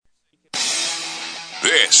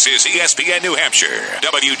This is ESPN New Hampshire,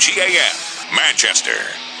 WGAM, Manchester,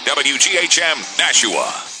 WGHM,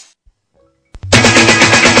 Nashua.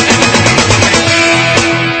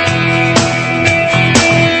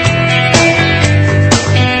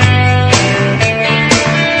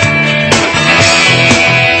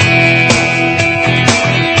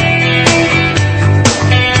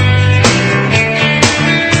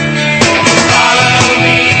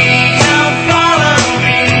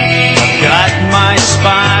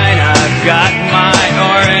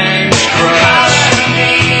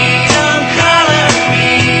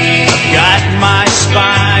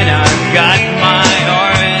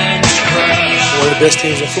 Best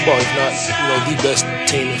teams in football, if not, the best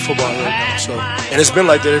team in football right now. So, and it's been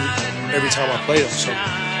like that every time I play them. So,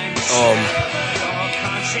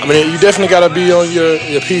 you definitely got to be on your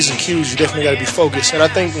P's and Q's. You definitely got to be focused. And I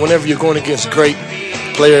think whenever you're going against great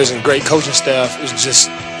players and great coaching staff, it's just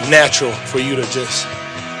natural for you to just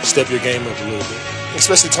step your game up a little bit.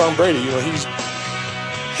 Especially Tom Brady.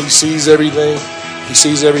 He sees everything. He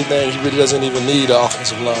sees everything. He really doesn't even need an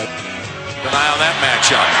offensive line. An eye on that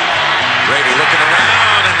matchup. Brady looking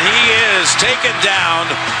around, and he is taken down.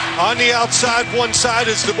 On the outside, one side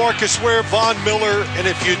is DeMarcus Ware, Von Miller, and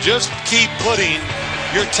if you just keep putting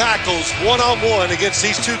your tackles one-on-one against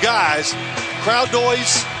these two guys, crowd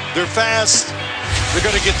noise, they're fast, they're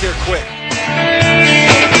going to get there quick.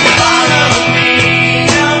 Follow me,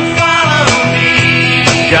 follow me.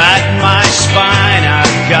 I've got my spine,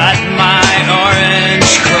 I've got my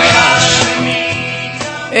orange crush.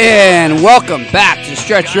 And welcome back to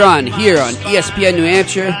Stretch Run here on ESPN New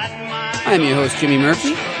Hampshire. I am your host, Jimmy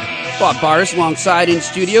Murphy. Bob Bartis alongside in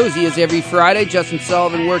studio as he is every Friday. Justin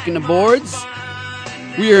Sullivan working the boards.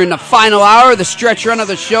 We are in the final hour of the Stretch Run of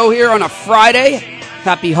the show here on a Friday.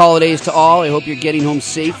 Happy holidays to all. I hope you're getting home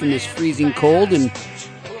safe in this freezing cold and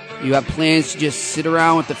you have plans to just sit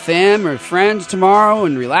around with the fam or friends tomorrow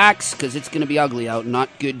and relax because it's going to be ugly out, not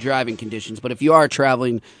good driving conditions. But if you are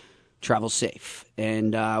traveling, travel safe.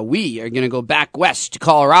 And we are going to go back west to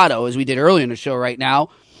Colorado, as we did earlier in the show right now.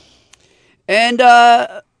 And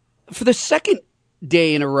for the second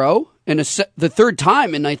day in a row, and the third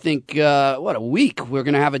time in, I think, a week, we're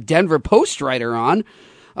going to have a Denver Post writer on.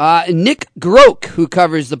 Nick Groke, who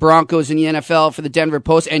covers the Broncos in the NFL for the Denver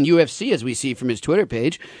Post and UFC, as we see from his Twitter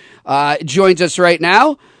page, joins us right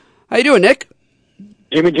now. How you doing, Nick?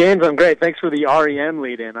 Jimmy James, I'm great. Thanks for the REM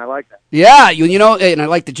lead-in. I like that. Yeah, and I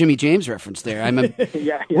like the Jimmy James reference there.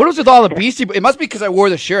 Yeah. What was with all the Beastie Boys? It must be because I wore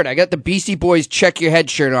the shirt. I got the Beastie Boys Check Your Head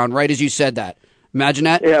shirt on right as you said that. Imagine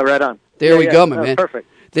that? Yeah, right on. There we go, my man. Perfect.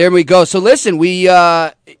 There we go. So listen, we've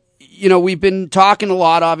been talking a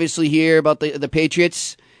lot, obviously, here about the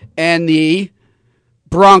Patriots and the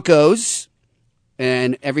Broncos.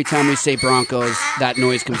 And every time we say Broncos, that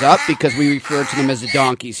noise comes up because we refer to them as the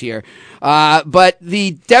Donkeys here. But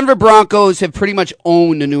the Denver Broncos have pretty much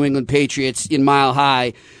owned the New England Patriots in Mile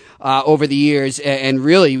High over the years, and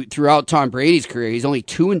really throughout Tom Brady's career. He's only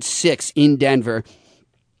 2-6 in Denver.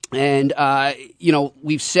 And,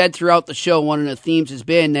 we've said throughout the show, one of the themes has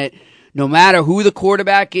been that no matter who the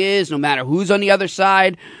quarterback is, no matter who's on the other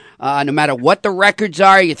side, no matter what the records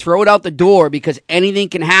are, you throw it out the door because anything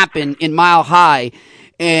can happen in Mile High.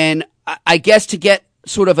 And I guess to get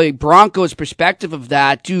sort of a Broncos perspective of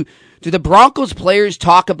that, do the Broncos players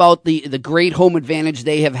talk about the great home advantage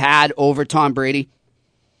they have had over Tom Brady?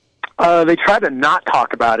 They try to not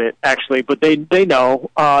talk about it, actually, but they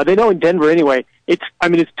know. They know in Denver anyway. It's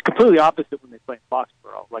completely opposite when they play in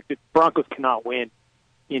Foxborough. Like, the Broncos cannot win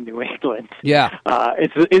in New England. Yeah.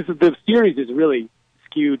 The series is really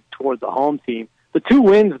skewed toward the home team. The two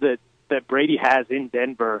wins that Brady has in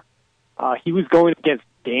Denver, he was going against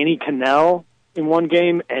Danny Cannell in one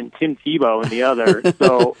game and Tim Tebow in the other.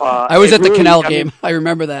 So I was at the Cannell game. I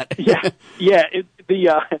remember that. Yeah.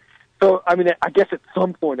 So I guess at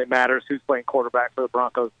some point it matters who's playing quarterback for the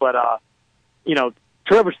Broncos. But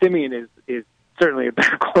Trevor Siemian is certainly a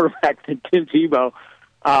better quarterback than Tim Tebow.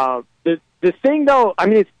 The thing though,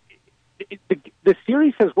 the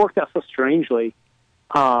series has worked out so strangely.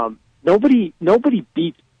 Nobody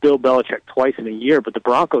beats Bill Belichick twice in a year, but the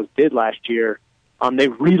Broncos did last year. They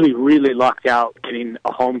really, really lucked out getting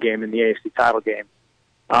a home game in the AFC title game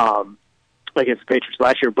against the Patriots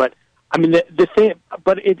last year. But the thing,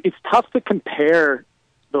 but it's tough to compare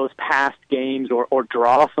those past games or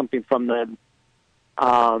draw something from them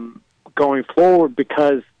going forward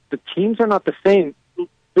because the teams are not the same.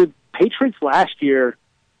 The Patriots last year,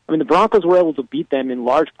 the Broncos were able to beat them in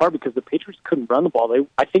large part because the Patriots couldn't run the ball.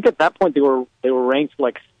 I think at that point they were ranked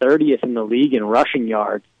like 30th in the league in rushing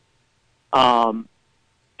yards. But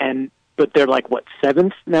but they're like, what,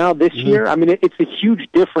 7th now this year? I mean, it's a huge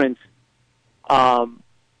difference.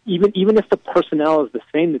 Even if the personnel is the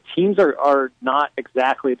same, the teams are not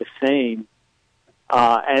exactly the same.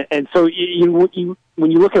 And so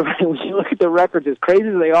when you look at the records, as crazy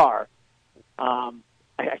as they are,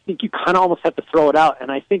 I think you kind of almost have to throw it out.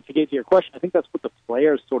 And I think, to get to your question, I think that's what the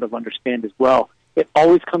players sort of understand as well. It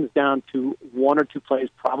always comes down to one or two plays,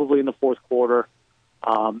 probably in the fourth quarter,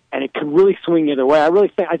 and it can really swing either way. I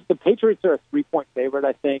really think the Patriots are a 3-point favorite.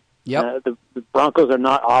 I think the Broncos are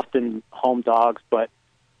not often home dogs, but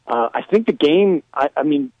I think the game. I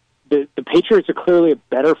mean, the Patriots are clearly a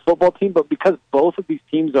better football team, but because both of these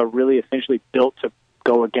teams are really essentially built to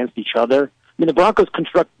go against each other. I mean, the Broncos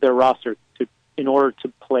constructed their roster in order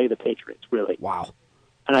to play the Patriots, really. Wow.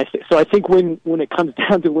 And I think when it comes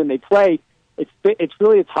down to when they play, it's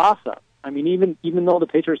really a toss-up. I mean, even though the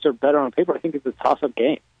Patriots are better on paper, I think it's a toss-up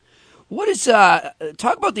game. What is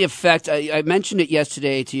talk about the effect? I mentioned it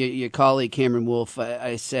yesterday to your colleague Cameron Wolf.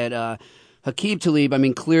 I said Hakeem Talib. I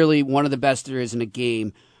mean, clearly one of the best there is in a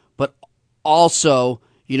game, but also,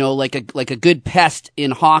 like a good pest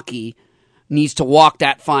in hockey needs to walk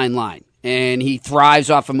that fine line, and he thrives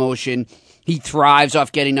off emotion. He thrives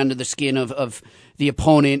off getting under the skin of the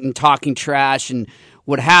opponent and talking trash and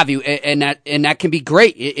what have you, and that can be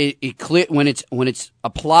great. When it's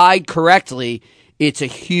applied correctly, it's a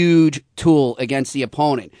huge tool against the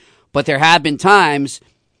opponent. But there have been times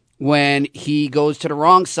when he goes to the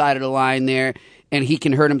wrong side of the line there, and he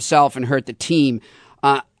can hurt himself and hurt the team.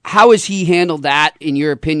 How has he handled that, in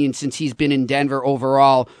your opinion, since he's been in Denver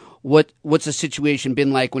overall? What's the situation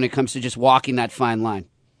been like when it comes to just walking that fine line?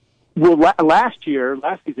 Well, last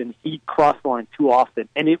season, he crossed the line too often,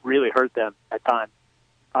 and it really hurt them at times.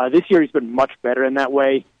 This year, he's been much better in that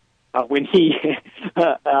way. When he,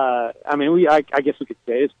 I guess we could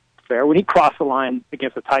say it's fair. When he crossed the line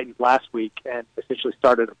against the Titans last week and essentially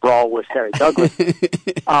started a brawl with Harry Douglas,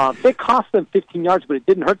 it cost them 15 yards, but it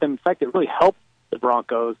didn't hurt them. In fact, it really helped the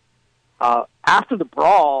Broncos. After the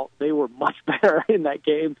brawl, they were much better in that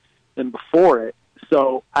game than before it.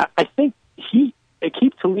 So I think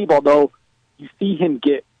Aqib Talib, although you see him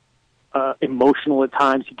get emotional at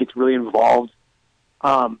times, he gets really involved.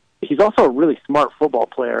 He's also a really smart football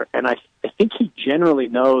player, and I think he genuinely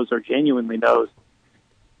knows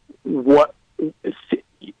what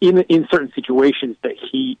in certain situations that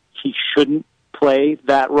he shouldn't play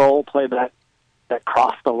that role, play that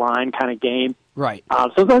cross the line kind of game. Right.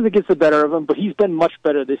 Sometimes it gets the better of him, but he's been much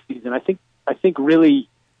better this season. I think really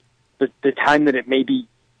the time that it maybe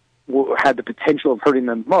had the potential of hurting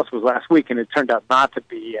them most was last week, and it turned out not to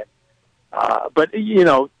be. But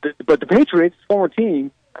the Patriots, former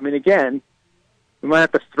team. I mean, again, we might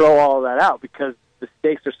have to throw all of that out because the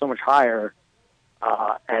stakes are so much higher,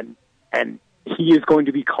 and he is going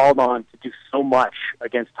to be called on to do so much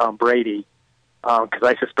against Tom Brady. Because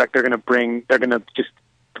I suspect they're going to just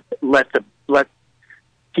let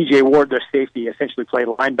T.J. Ward, their safety, essentially play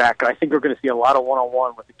linebacker. I think we're going to see a lot of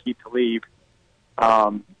one-on-one with Aqib Talib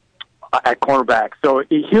at cornerback. So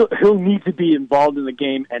he'll need to be involved in the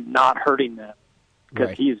game and not hurting them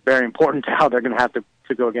because he is very important to how they're going to have to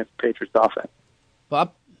go against the Patriots offense.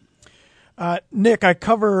 Bob? Nick, I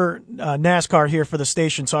cover NASCAR here for the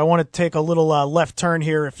station, so I want to take a little left turn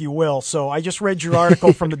here, if you will. So I just read your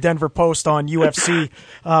article from the Denver Post on UFC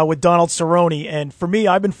with Donald Cerrone, and for me,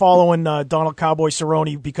 I've been following Donald Cowboy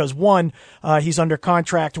Cerrone because, one, he's under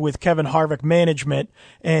contract with Kevin Harvick Management,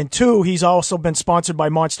 and two, he's also been sponsored by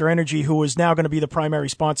Monster Energy, who is now going to be the primary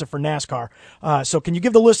sponsor for NASCAR. So can you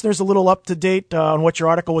give the listeners a little up-to-date on what your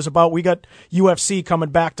article was about? We got UFC coming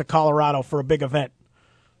back to Colorado for a big event.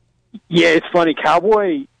 Yeah, it's funny.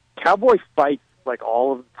 Cowboy fights like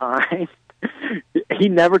all of the time. He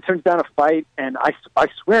never turns down a fight, and I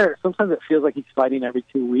swear sometimes it feels like he's fighting every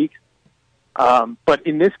 2 weeks. But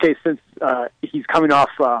in this case, since he's coming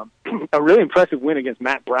off a really impressive win against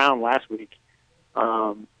Matt Brown last week,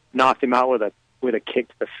 knocked him out with a kick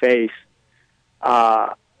to the face.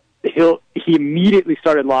 He immediately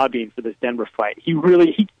started lobbying for this Denver fight. He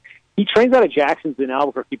trains out of Jackson's in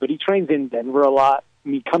Albuquerque, but he trains in Denver a lot. I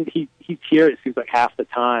mean, he's here, it seems like, half the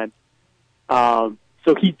time.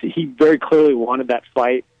 So he very clearly wanted that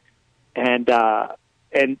fight, and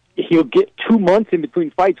he'll get 2 months in between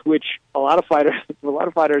fights, which a lot of fighters,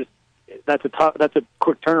 that's a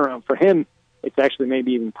quick turnaround. For him, it's actually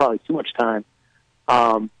maybe even probably too much time.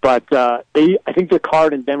 But I think the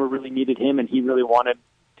card in Denver really needed him, and he really wanted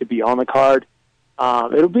to be on the card.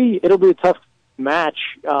 It'll be a tough match.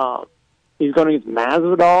 He's going against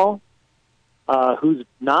Masvidal, who's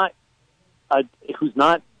not a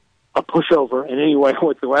pushover in any way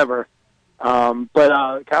whatsoever.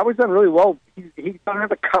 But Cowboys done really well. He doesn't have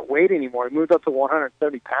to cut weight anymore. He moved up to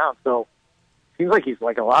 170 pounds, so it seems like he's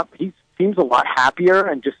like he seems a lot happier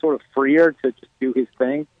and just sort of freer to just do his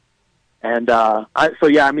thing. And I've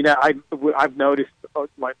noticed a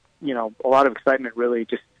lot of excitement really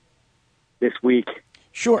just this week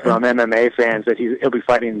from MMA fans that he'll be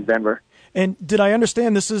fighting in Denver. And did I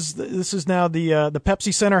understand this is now the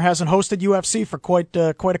Pepsi Center hasn't hosted UFC for quite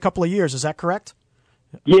a couple of years? Is that correct?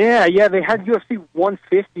 Yeah. They had UFC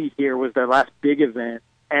 150 here was their last big event,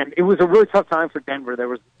 and it was a really tough time for Denver.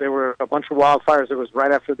 There were a bunch of wildfires. It was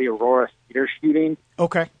right after the Aurora theater shooting.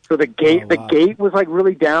 Okay. So the gate was like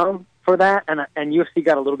really down for that, and UFC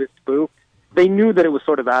got a little bit spooked. They knew that it was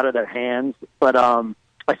sort of out of their hands, but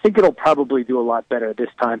I think it'll probably do a lot better this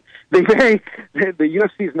time. The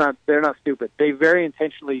UFC's they're not stupid. They very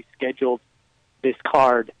intentionally scheduled this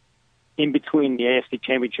card in between the AFC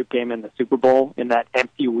Championship game and the Super Bowl in that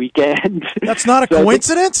empty weekend. That's not a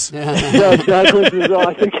coincidence? No, it's not a coincidence at all.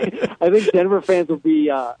 I think Denver fans will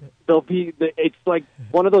be it's like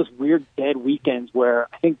one of those weird dead weekends where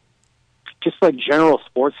I think just like general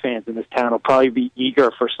sports fans in this town will probably be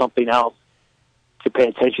eager for something else to pay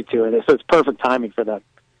attention to it. So it's perfect timing for them.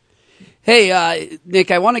 Hey,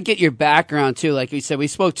 Nick, I want to get your background, too. Like we said, we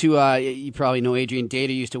spoke to, you probably know Adrian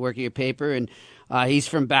Data, used to work at your paper, and he's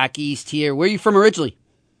from back east here. Where are you from originally?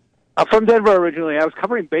 I'm from Denver originally. I was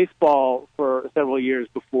covering baseball for several years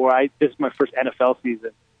before. This is my first NFL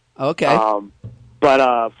season. Okay.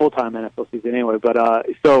 But full-time NFL season anyway. But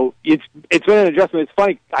so it's been an adjustment. It's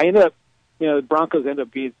funny. I ended up, the Broncos end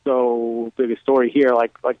up being so big a story here,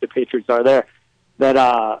 like the Patriots are there,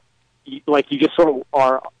 that you just sort of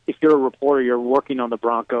are. If you're a reporter, you're working on the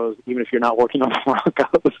Broncos, even if you're not working on the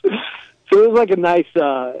Broncos. So it was like a nice,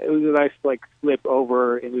 slip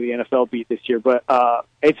over into the NFL beat this year. But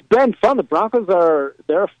it's been fun. The Broncos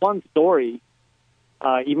they're a fun story,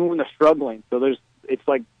 even when they're struggling. So it's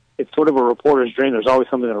sort of a reporter's dream. There's always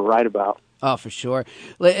something to write about. Oh, for sure.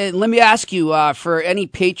 Let me ask you, for any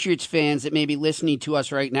Patriots fans that may be listening to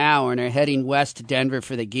us right now and are heading west to Denver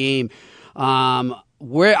for the game,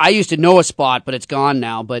 where I used to know a spot, but it's gone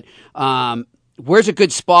now. But where's a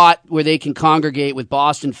good spot where they can congregate with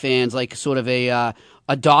Boston fans, like sort of a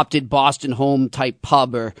adopted Boston home type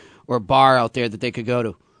pub or bar out there that they could go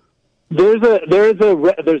to? I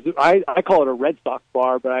call it a Red Sox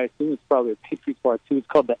bar, but I assume it's probably a Patriots bar too. It's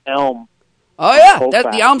called the Elm. Oh yeah,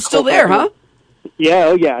 the Elm's still there, huh? Yeah,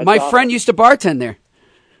 oh yeah. My friend used to bartend there.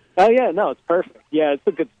 Oh yeah, no, it's perfect. Yeah, it's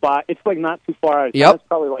a good spot. It's like not too far out. Yep. It's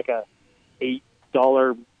probably like a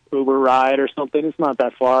 $8 Uber ride or something. It's not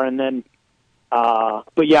that far. And then,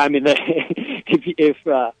 but yeah, I mean, if you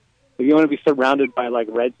want to be surrounded by like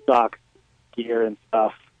Red Sox gear and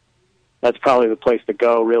stuff, that's probably the place to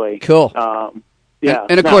go. Really cool. Yeah,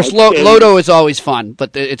 and of course, Lodo is always fun,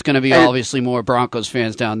 but it's going to be obviously more Broncos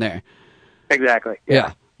fans down there. Exactly.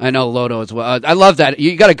 Yeah. I know Lodo as well. I love that.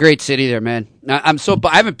 You got a great city there, man. I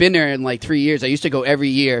haven't been there in like 3 years. I used to go every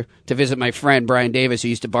year to visit my friend Brian Davis, who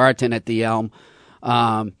used to bartend at the Elm.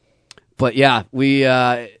 But yeah,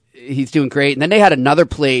 he's doing great. And then they had another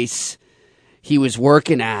place he was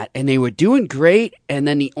working at, and they were doing great. And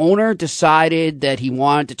then the owner decided that he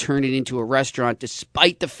wanted to turn it into a restaurant,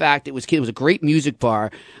 despite the fact it was a great music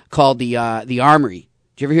bar called the Armory.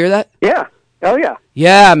 Did you ever hear that? Yeah. Oh yeah.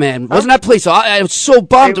 Yeah, man. Wasn't that place? I was so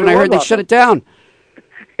bummed when I heard they shut it down.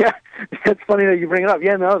 Yeah, it's funny that you bring it up.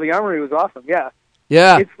 Yeah, no, the Armory was awesome. Yeah.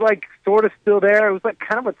 Yeah. It's like sort of still there. It was like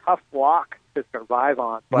kind of a tough block to survive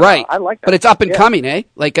on. But, right. I like that. But it's up and coming, eh?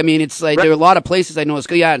 Like, I mean, it's like there are a lot of places I know it's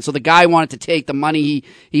good. Yeah, and so the guy wanted to take the money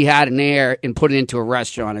he had in there and put it into a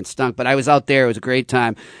restaurant and stunk. But I was out there. It was a great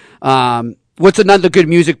time. What's another good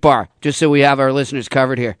music bar? Just so we have our listeners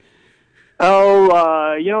covered here. Oh,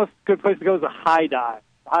 a good place to go is a High Dive.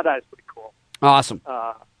 High Dive is pretty cool. Awesome.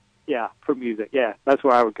 Yeah, for music. Yeah, that's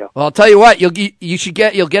where I would go. Well, I'll tell you what, you'll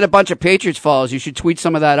get a bunch of Patriots followers. You should tweet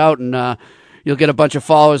some of that out, and you'll get a bunch of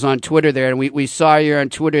followers on Twitter there. And we saw you on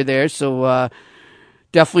Twitter there, so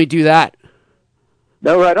definitely do that.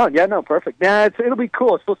 No, right on. Yeah, no, perfect. Yeah, it'll be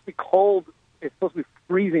cool. It's supposed to be cold. It's supposed to be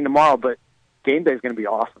freezing tomorrow, but game day is going to be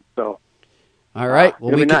awesome. So. All right.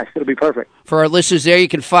 Well, it'll be nice. It'll be perfect. For our listeners there, you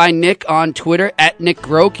can find Nick on Twitter at Nick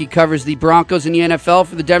Groke. He covers the Broncos and the NFL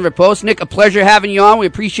for the Denver Post. Nick, a pleasure having you on. We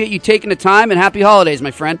appreciate you taking the time, and happy holidays,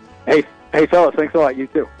 my friend. Hey, fellas. Thanks a lot. You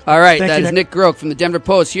too. All right. That is Nick Groke from the Denver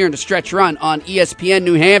Post here in the Stretch Run on ESPN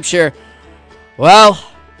New Hampshire. Well,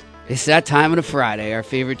 it's that time of the Friday, our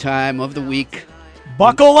favorite time of the week.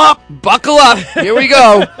 Buckle up. Buckle up. Here we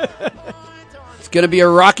go. Going to be a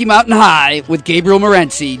Rocky Mountain High with Gabriel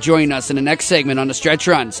Morency joining us in the next segment on the Stretch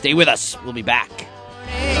Run. Stay with us. We'll be back.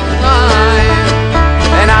 line.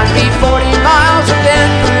 And I'd be 40 miles from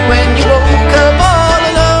Denver when you woke up all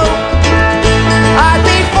alone. I'd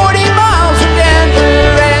be 40 miles from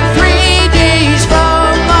Denver and 3 days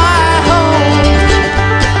from my home.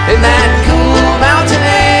 In that cool mountain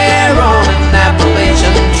air on an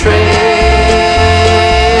Appalachian trail.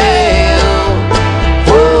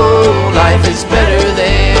 Whoa, life is better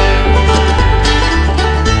there.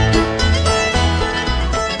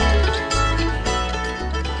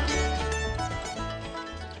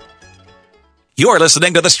 You're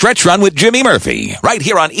listening to The Stretch Run with Jimmy Murphy, right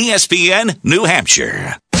here on ESPN New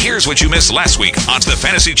Hampshire. Here's what you missed last week on the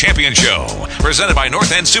Fantasy Champion Show, presented by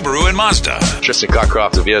North End Subaru and Mazda. Tristan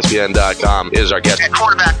Cockcroft of ESPN.com is our guest. At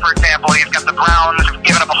quarterback, for example, he's got the Browns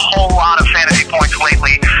giving up a whole lot of fantasy points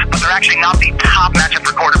lately, but they're actually not the top matchup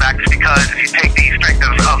for quarterbacks because if you take the strength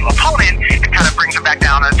of opponent, it kind of brings it back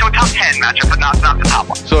down to a top 10 matchup, but not the top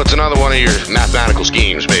one. So it's another one of your mathematical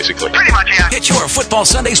schemes, basically. Pretty much, yeah. Get your football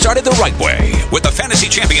Sunday started the right way with the Fantasy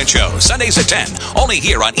Champion Show, Sundays at 10, only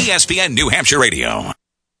here on ESPN New Hampshire Radio.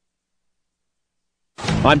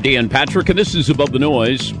 I'm Dan Patrick, and this is Above the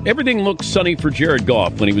Noise. Everything looked sunny for Jared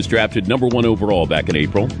Goff when he was drafted number 1 overall back in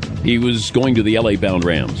April. He was going to the LA-bound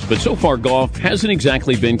Rams. But so far, Goff hasn't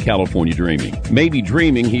exactly been California dreaming. Maybe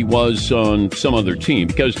dreaming he was on some other team,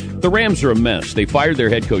 because the Rams are a mess. They fired their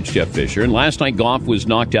head coach, Jeff Fisher, and last night Goff was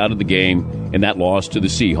knocked out of the game in that loss to the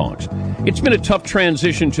Seahawks. It's been a tough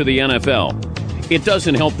transition to the NFL. It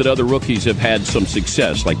doesn't help that other rookies have had some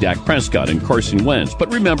success, like Dak Prescott and Carson Wentz.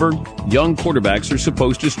 But remember, young quarterbacks are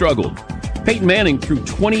supposed to struggle. Peyton Manning threw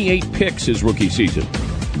 28 picks his rookie season.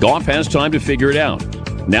 Goff has time to figure it out.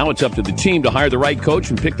 Now it's up to the team to hire the right coach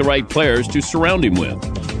and pick the right players to surround him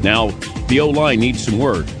with. Now, the O-line needs some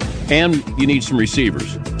work, and you need some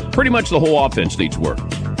receivers. Pretty much the whole offense needs work.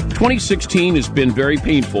 2016 has been very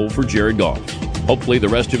painful for Jared Goff. Hopefully the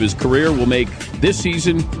rest of his career will make this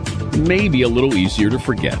season maybe a little easier to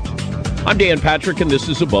forget. I'm Dan Patrick, and this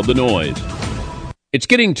is Above the Noise. It's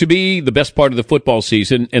getting to be the best part of the football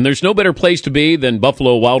season, and there's no better place to be than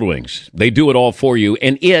Buffalo Wild Wings. They do it all for you,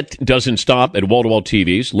 and it doesn't stop at wall-to-wall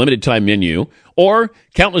TVs, limited-time menu, or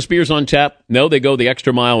countless beers on tap. No, they go the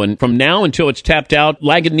extra mile, and from now until it's tapped out,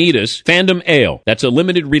 Lagunitas Fandom Ale. That's a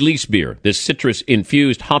limited-release beer, this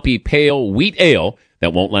citrus-infused, hoppy, pale wheat ale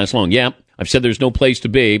that won't last long. Yeah, I've said there's no place to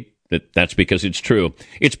be. That's because it's true.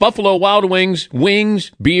 It's Buffalo Wild Wings,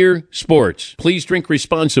 wings, beer, sports. Please drink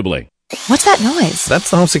responsibly. What's that noise? That's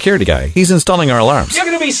the home security guy. He's installing our alarms. You're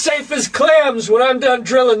going to be safe as clams when I'm done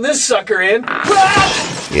drilling this sucker in.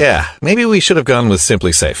 Yeah, maybe we should have gone with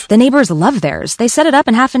Simply Safe. The neighbors love theirs. They set it up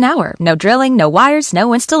in half an hour. No drilling, no wires,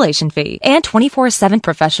 no installation fee. And 24/7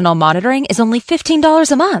 professional monitoring is only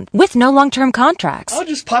 $15 a month with no long-term contracts. I'll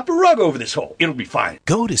just pop a rug over this hole. It'll be fine.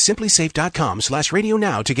 Go to simplysafe.com/radio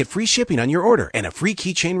now to get free shipping on your order and a free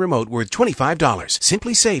keychain remote worth $25.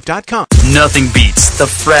 Simplysafe.com. Nothing beats the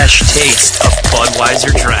fresh taste of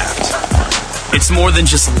Budweiser Draft. It's more than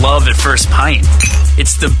just love at first pint.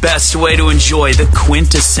 It's the best way to enjoy the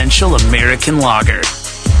quintessential American lager.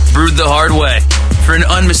 Brewed the hard way for an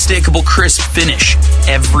unmistakable crisp finish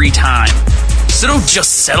every time. So don't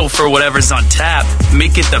just settle for whatever's on tap.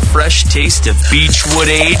 Make it the fresh taste of Beechwood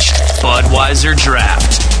aged Budweiser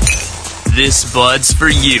Draft. This Bud's for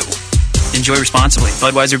you. Enjoy responsibly.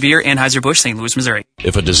 Budweiser Beer, Anheuser-Busch, St. Louis, Missouri.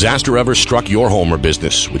 If a disaster ever struck your home or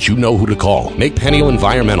business, would you know who to call? Make Peniel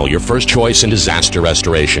Environmental your first choice in disaster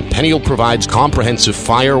restoration. Peniel provides comprehensive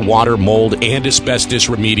fire, water, mold, and asbestos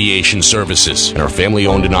remediation services, and are family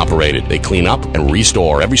owned and operated. They clean up and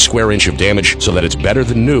restore every square inch of damage so that it's better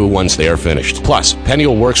than new once they are finished. Plus,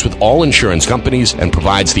 Peniel works with all insurance companies and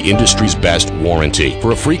provides the industry's best warranty.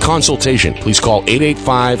 For a free consultation, please call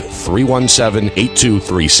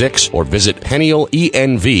 885-317-8236 or visit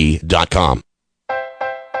PenielENV.com.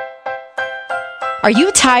 Are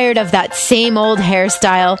you tired of that same old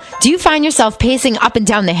hairstyle? Do you find yourself pacing up and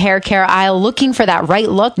down the hair care aisle looking for that right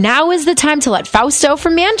look? Now is the time to let Fausto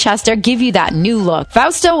from Manchester give you that new look.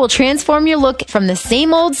 Fausto will transform your look from the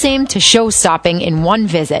same old same to show-stopping in one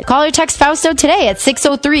visit. Call or text Fausto today at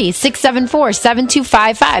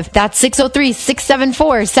 603-674-7255. That's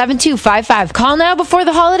 603-674-7255. Call now before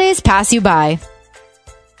the holidays pass you by.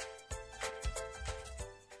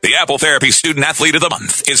 The Apple Therapy Student Athlete of the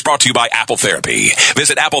Month is brought to you by Apple Therapy.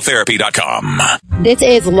 Visit appletherapy.com. This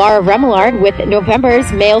is Laura Remillard with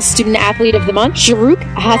November's Male Student Athlete of the Month, Sharouk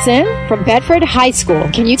Hassan from Bedford High School.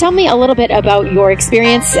 Can you tell me a little bit about your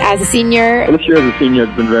experience as a senior? This year as a senior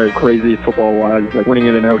has been very crazy football-wise, like winning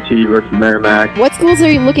in an OT versus Merrimack. What schools are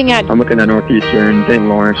you looking at? I'm looking at Northeastern, St.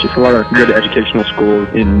 Lawrence, just a lot of good educational schools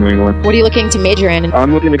in New England. What are you looking to major in?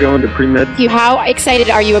 I'm looking to go into pre-med. How excited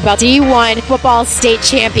are you about D1 football state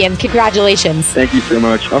champion? Congratulations. Thank you so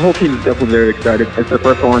much. Our whole team is definitely very excited. It's the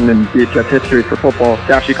first one in BHS history for football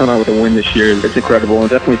to actually come out with a win this year. It's incredible, and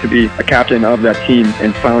definitely to be a captain of that team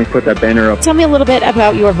and finally put that banner up. Tell me a little bit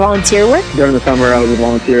about your volunteer work. During the summer, I was a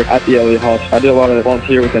volunteer at the Elliott Hall. I did a lot of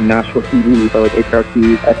volunteer with the Nashville TV, so like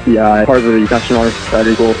HRC, SCI, part of the National Honor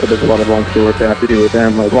Society School, so there's a lot of volunteer work I have to do with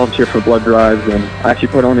them, like volunteer for blood drives, and I actually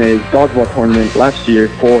put on a dodgeball tournament last year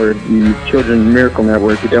for the Children's Miracle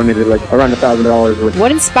Network. We donated like around $1,000 worth.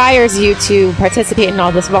 What inspires you to participate in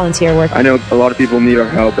all this volunteer work? I know a lot of people need our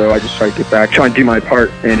help, so I just try to get back, try and do my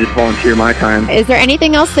part, and just volunteer my time. Is there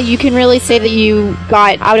anything else that you can really say that you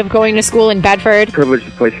got out of going to school in Bedford? Privileged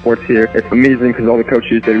to play sports here. It's amazing because all the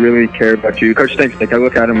coaches, they really care about you. Coach Stinks, like I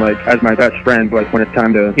look at him like as my best friend, but when it's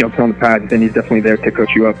time to put on the pads, then he's definitely there to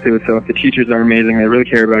coach you up too. So the teachers are amazing. They really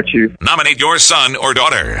care about you. Nominate your son or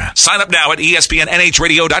daughter. Sign up now at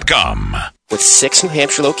ESPNNHradio.com. With 6 New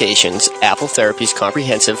Hampshire locations, Apple Therapy's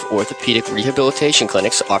comprehensive orthopedic rehabilitation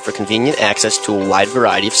clinics offer convenient access to a wide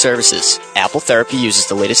variety of services. Apple Therapy uses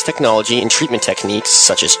the latest technology and treatment techniques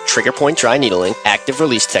such as trigger point dry needling, active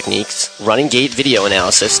release techniques, running gait video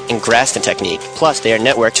analysis, and Graston technique. Plus, they are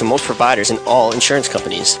networked to most providers and all insurance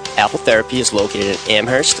companies. Apple Therapy is located in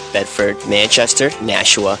Amherst, Bedford, Manchester,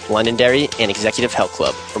 Nashua, Londonderry, and Executive Health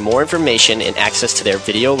Club. For more information and access to their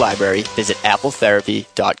video library, visit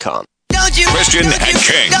appletherapy.com. Christian and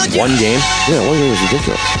King. One game? Yeah, one game was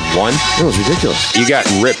ridiculous. One? It was ridiculous. You got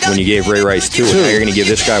ripped when you gave Ray Rice 2. Now you're going to give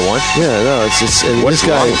this guy 1? Yeah, no, it's this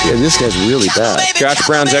guy's really bad. Josh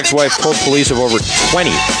Brown's ex-wife told police of over 20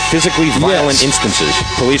 physically violent instances.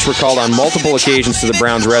 Police were called on multiple occasions to the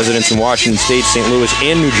Browns' residence in Washington State, St. Louis,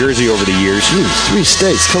 and New Jersey over the years. Jeez, 3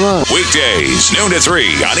 states, come on. Weekdays, noon to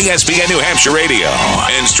 3 on ESPN New Hampshire Radio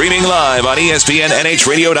and streaming live on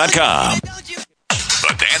ESPNNHradio.com.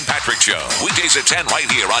 The Dan Patrick Show, weekdays at 10 right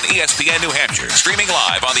here on ESPN New Hampshire, streaming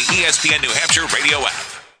live on the ESPN New Hampshire radio app.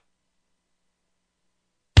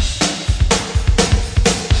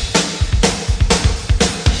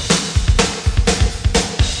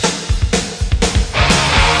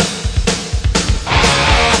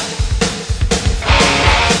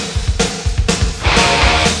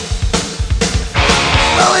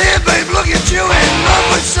 Well, here, babe, look at you in love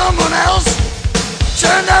with someone else.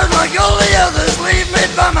 Turned out like all the others, leave me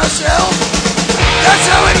by myself. That's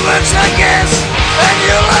how it works, I guess. And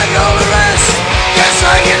you like all the rest. Guess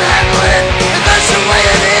I can handle it, and that's the way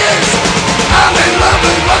it is. I'm in love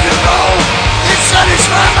with rock and roll. It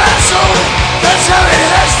satisfies my soul. That's how it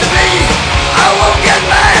has to be. I won't get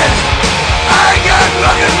mad. I got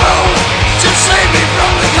rock and roll to save me from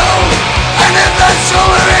the cold. And if that's all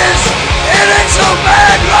there is, it ain't so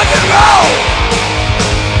bad, rock and roll.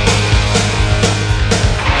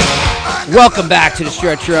 Welcome back to the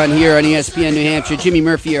Stretch Run here on ESPN New Hampshire. Jimmy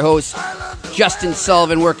Murphy, your host. Justin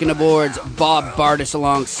Sullivan working the boards. Bob Bardis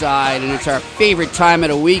alongside. And it's our favorite time of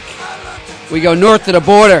the week. We go north of the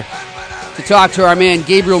border to talk to our man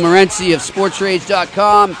Gabriel Morency of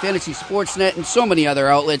SportsRage.com, Fantasy Sportsnet, and so many other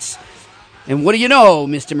outlets. And what do you know,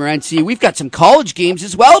 Mr. Morency? We've got some college games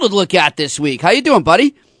as well to look at this week. How you doing,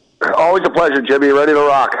 buddy? Always a pleasure, Jimmy. Ready to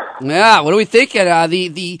rock. Yeah, what are we thinking?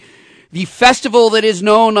 The festival that is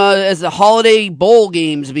known as the Holiday Bowl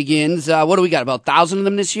Games begins. What do we got, about 1,000 of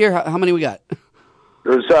them this year? How many we got?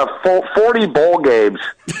 There's 40 bowl games.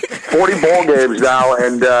 40 bowl games now,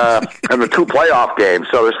 and the 2 playoff games.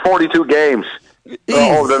 So there's 42 games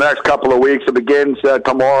over the next couple of weeks. It begins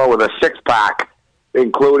tomorrow with a 6-pack,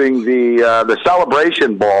 including the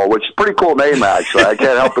Celebration Bowl, which is a pretty cool name, actually. I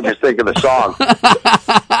can't help but just think of the song.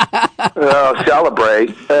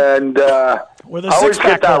 Celebrate. And I always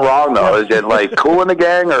get that wrong, though. Is it like Kool and the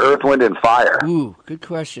Gang or Earth, Wind, and Fire? Ooh, good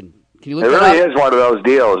question. Can you look it really is one of those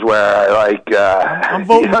deals where, I'm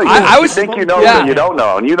voting. You think you know, but you don't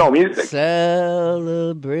know, and you know music.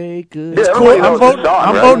 Celebrate good. Yeah,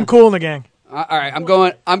 I'm voting Kool and the Gang. All right, I'm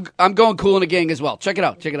going Kool and the Gang as well. Check it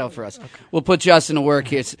out for us. Okay. We'll put Justin to work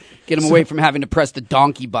here. Get him away from having to press the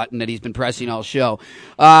donkey button that he's been pressing all show.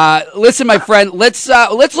 Listen, my friend, let's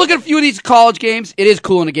look at a few of these college games. It is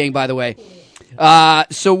Kool and the Gang, by the way.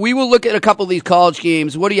 So we will look at a couple of these college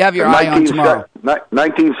games. What do you have your eye on tomorrow?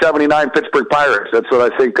 1979 Pittsburgh Pirates. That's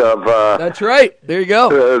what I think of. That's right. There you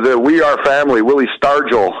go. The We Are family, Willie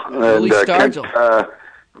Stargell. Willie Stargell.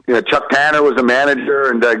 Chuck Tanner was the manager,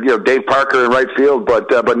 and Dave Parker in right field.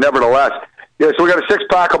 But nevertheless, so we got a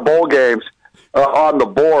 6-pack of bowl games on the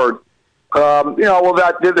board.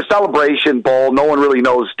 The Celebration Bowl, no one really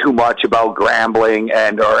knows too much about Grambling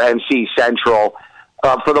or NC Central.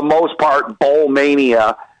 For the most part, Bowl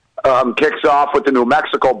Mania kicks off with the New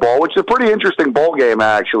Mexico Bowl, which is a pretty interesting bowl game,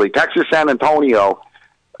 actually. Texas San Antonio.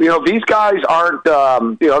 These guys aren't.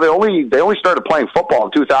 They only started playing football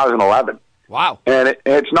in 2011. Wow. And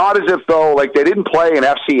it's not as if though they didn't play in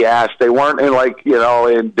FCS. They weren't in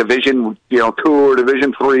in Division 2 or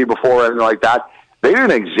Division 3 before, anything like that. They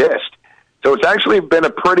didn't exist. So it's actually been a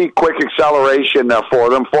pretty quick acceleration for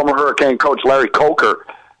them. Former Hurricane coach Larry Coker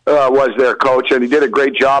was their coach, and he did a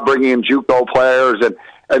great job bringing in JUCO players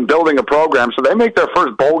and building a program. So they make their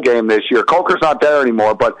first bowl game this year. Coker's not there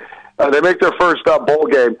anymore, but they make their first bowl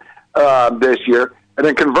game this year. And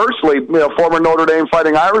then conversely, former Notre Dame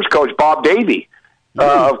Fighting Irish coach Bob Davie,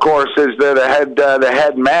 of course, is the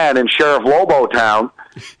head man in Sheriff Lobo Town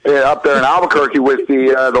up there in Albuquerque with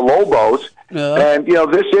the Lobos. And,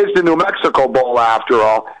 this is the New Mexico Bowl after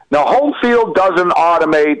all. Now, home field doesn't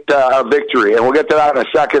automate a victory, and we'll get to that in a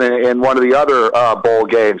second in one of the other bowl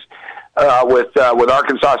games with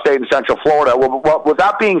Arkansas State and Central Florida. Well, with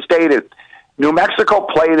that being stated, New Mexico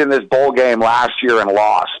played in this bowl game last year and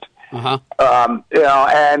lost. Uh-huh.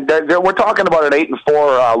 And we're talking about an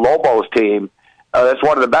 8-4 Lobos team. That's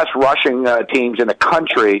one of the best rushing teams in the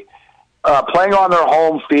country. Playing on their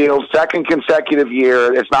home field, second consecutive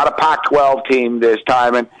year. It's not a Pac-12 team this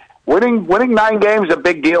time, and winning 9 games is a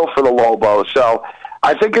big deal for the Lobos. So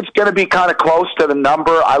I think it's going to be kind of close to the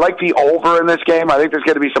number. I like the over in this game. I think there's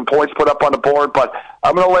going to be some points put up on the board, but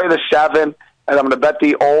I'm going to lay the 7, and I'm going to bet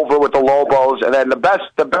the over with the Lobos. And then the best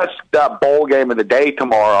bowl game of the day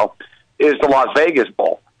tomorrow is the Las Vegas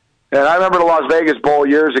Bowl. And I remember the Las Vegas Bowl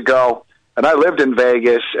years ago, and I lived in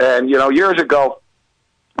Vegas, and years ago,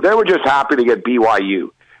 they were just happy to get BYU.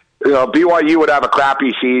 BYU would have a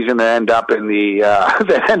crappy season and end up in the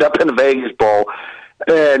Vegas Bowl,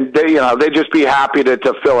 and they'd just be happy to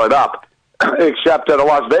fill it up. Except that the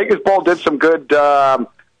Las Vegas Bowl did some good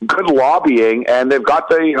lobbying, and they've got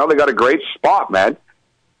they got a great spot, man.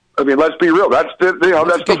 I mean, let's be real. That's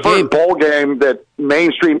the first bowl game that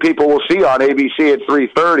mainstream people will see on ABC at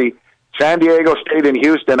 3:30. San Diego State and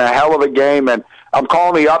Houston, a hell of a game, and I'm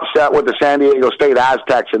calling the upset with the San Diego State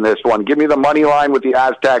Aztecs in this one. Give me the money line with the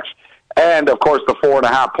Aztecs and, of course, the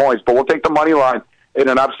 4.5 points. But we'll take the money line in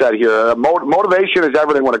an upset here. Motivation is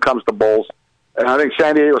everything when it comes to bowls, and I think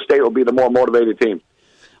San Diego State will be the more motivated team.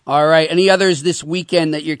 All right. Any others this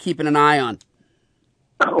weekend that you're keeping an eye on?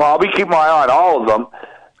 Well, I'll be keeping my eye on all of them.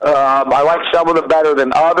 I like some of them better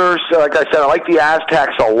than others. Like I said, I like the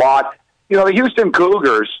Aztecs a lot. The Houston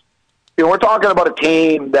Cougars, we're talking about a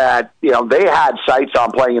team that, they had sights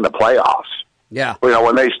on playing in the playoffs. Yeah.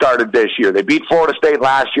 When they started this year. They beat Florida State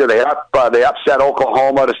last year. They upset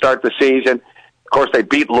Oklahoma to start the season. Of course, they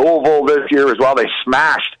beat Louisville this year as well. They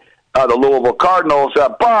smashed the Louisville Cardinals.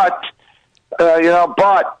 But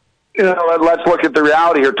let's look at the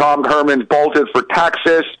reality here. Tom Herman's bolted for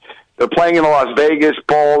Texas. They're playing in the Las Vegas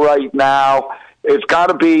Bowl right now. It's got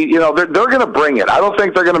to be, they're going to bring it. I don't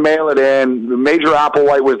think they're going to mail it in. Major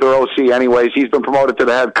Applewhite was their OC anyways. He's been promoted to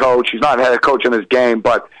the head coach. He's not head coach in his game,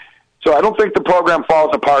 but so I don't think the program falls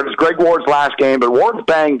apart. It's Greg Ward's last game, but Ward's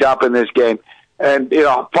banged up in this game. And,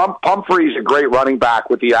 Pumphrey's a great running back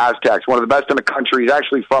with the Aztecs, one of the best in the country. He's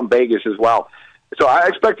actually from Vegas as well. So I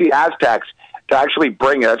expect the Aztecs to actually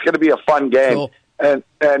bring it. It's going to be a fun game. Cool. And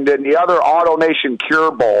in the other Auto Nation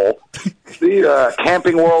Cure Bowl, the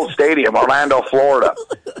Camping World Stadium, Orlando, Florida.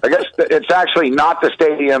 I guess it's actually not the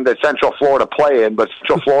stadium that Central Florida play in, but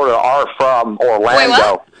Central Florida are from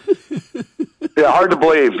Orlando. Wait, yeah, hard to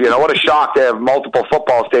believe. What a shock to have multiple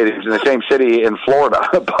football stadiums in the same city in Florida.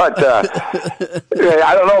 But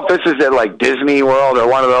I don't know if this is at like Disney World or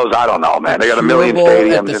one of those. I don't know, man. They got a million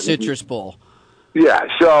stadiums. At the Citrus Bowl. Yeah,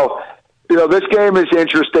 so... this game is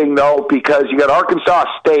interesting, though, because you got Arkansas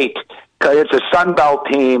State. It's a Sun Belt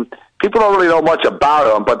team. People don't really know much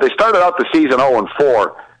about them, but they started out the season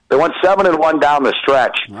 0-4. They went 7-1 down the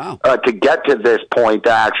stretch to get to this point,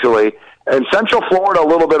 actually. And Central Florida a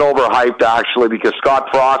little bit overhyped, actually, because Scott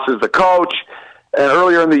Frost is the coach. And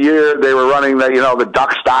earlier in the year, they were running the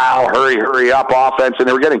duck-style, hurry up offense, and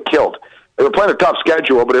they were getting killed. They were playing a tough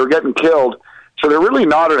schedule, but they were getting killed. So they're really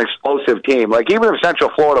not an explosive team. Like, even if Central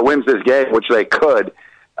Florida wins this game, which they could,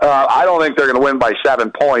 I don't think they're going to win by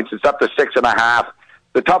 7 points. It's up to 6.5.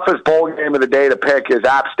 The toughest bowl game of the day to pick is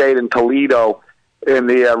App State and Toledo in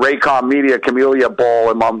the Raycom Media Camellia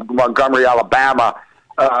Bowl in Montgomery, Alabama.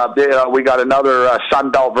 We got another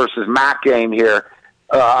Sun Belt versus MAC game here.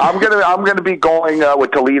 I'm gonna be going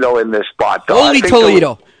with Toledo in this spot. Only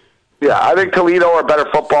Toledo. I think Toledo are a better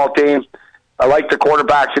football team. I like the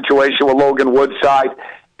quarterback situation with Logan Woodside.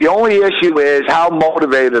 The only issue is how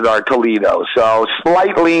motivated are Toledo. So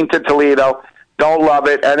slight lean to Toledo. Don't love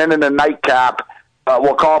it. And then in the nightcap,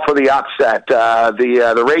 we'll call for the upset.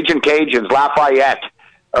 The Raging Cajuns, Lafayette,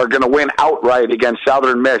 are going to win outright against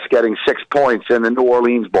Southern Miss, getting 6 points in the New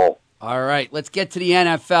Orleans Bowl. All right, let's get to the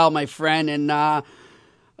NFL, my friend, and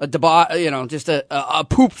just a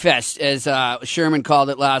poop fest, as Sherman called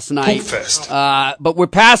it last night. Poop fest. But we're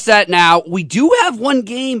past that now. We do have one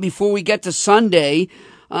game before we get to Sunday.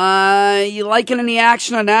 You liking any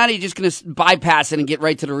action on that, or are you just going to bypass it and get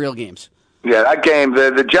right to the real games? Yeah, that game,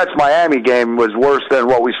 the Jets-Miami game, was worse than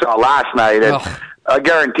what we saw last night. And I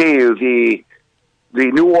guarantee you the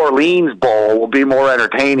New Orleans Bowl will be more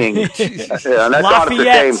entertaining. And that's not at the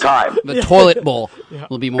same time. The Toilet Bowl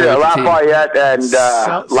will be more entertaining. Lafayette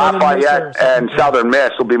and Southern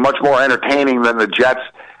Miss will be much more entertaining than the Jets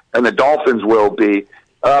and the Dolphins will be.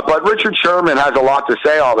 But Richard Sherman has a lot to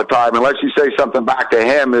say all the time, unless you say something back to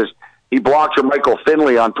him. Is he blocked your Michael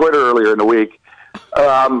Finley on Twitter earlier in the week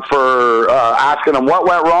for asking him what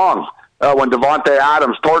went wrong when Devontae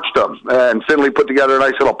Adams torched him. And Finley put together a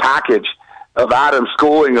nice little package of Adams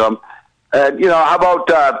schooling him. And, how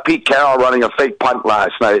about Pete Carroll running a fake punt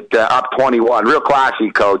last night, up 21? Real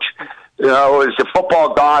classy, coach. It was the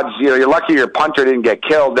football gods. You're lucky your punter didn't get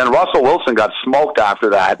killed. Then Russell Wilson got smoked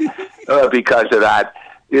after that because of that.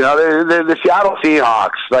 The Seattle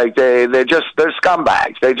Seahawks, they're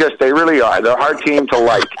scumbags. They really are. They're a hard team to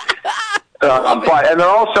like. And they're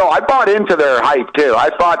also, I bought into their hype too. I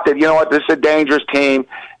thought that, this is a dangerous team.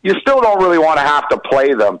 You still don't really want to have to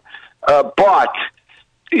play them. But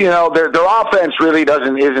their offense really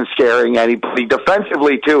isn't scaring anybody.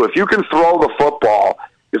 Defensively too, if you can throw the football,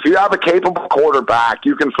 if you have a capable quarterback,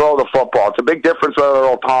 you can throw the football. It's a big difference with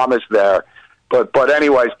Earl Thomas there. But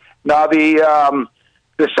anyways, now the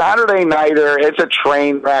Saturday nighter, it's a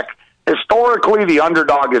train wreck. Historically, the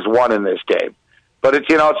underdog has won in this game, but it's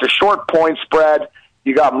a short point spread.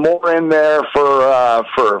 You got more in there for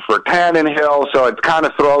Tannenhill, so it kind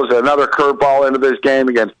of throws another curveball into this game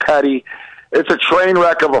against Petty. It's a train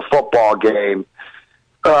wreck of a football game.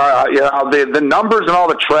 The numbers and all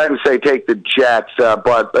the trends say take the Jets,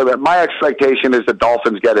 but my expectation is the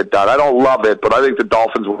Dolphins get it done. I don't love it, but I think the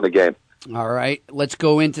Dolphins win the game. All right, let's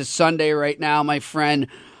go into Sunday right now, my friend.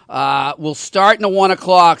 We'll start in the 1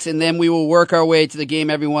 o'clocks, and then we will work our way to the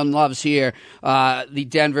game everyone loves here, the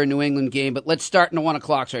Denver-New England game. But let's start in the 1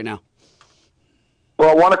 o'clocks right now.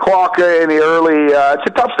 Well, 1 o'clock in the early. It's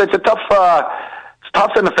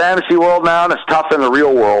tough in the fantasy world now, and it's tough in the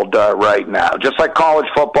real world right now. Just like college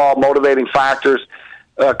football, motivating factors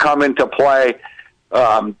come into play.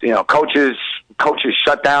 Coaches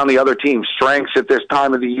shut down the other team's strengths at this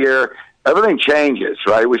time of the year. Everything changes,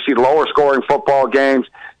 right? We see lower scoring football games.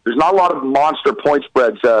 There's not a lot of monster point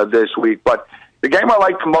spreads this week, but the game I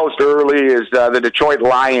like the most early is the Detroit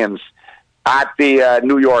Lions at the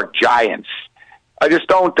New York Giants. I just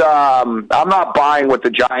don't. I'm not buying what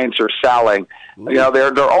the Giants are selling.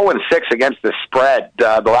 They're 0-6 against the spread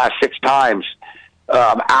the last 6 times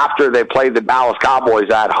after they played the Dallas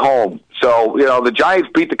Cowboys at home. So the Giants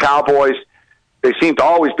beat the Cowboys. They seem to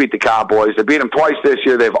always beat the Cowboys. They beat them twice this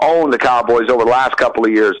year. They've owned the Cowboys over the last couple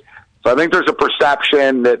of years. So I think there's a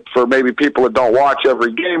perception that for maybe people that don't watch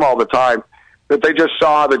every game all the time, that they just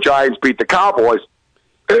saw the Giants beat the Cowboys.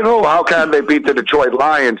 How can they beat the Detroit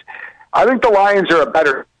Lions? I think the Lions are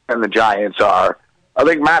better than the Giants are. I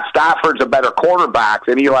think Matt Stafford's a better quarterback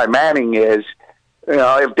than Eli Manning is.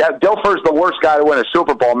 If Dilfer's the worst guy to win a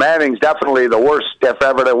Super Bowl, Manning's definitely the worst, if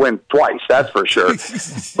ever, to win twice. That's for sure.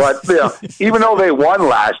 But even though they won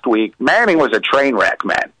last week, Manning was a train wreck,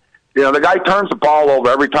 man. The guy turns the ball over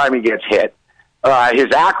every time he gets hit.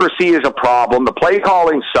 His accuracy is a problem. The play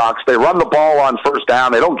calling sucks. They run the ball on first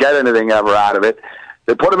down. They don't get anything ever out of it.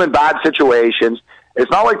 They put him in bad situations.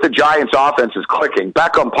 It's not like the Giants' offense is clicking.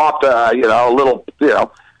 Beckham popped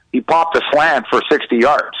he popped a slant for 60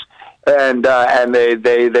 yards. And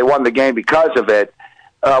they won the game because of it.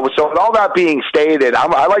 So with all that being stated,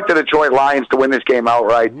 I like the Detroit Lions to win this game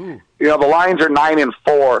outright. The Lions are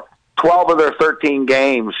 9-4. 12 of their 13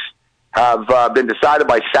 games have been decided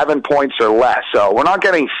by 7 points or less. So we're not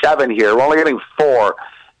getting 7 here. We're only getting 4.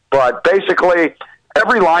 But basically,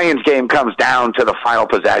 every Lions game comes down to the final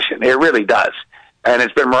possession. It really does. And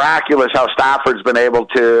it's been miraculous how Stafford's been able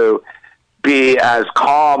to be as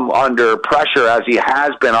calm under pressure as he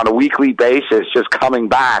has been on a weekly basis, just coming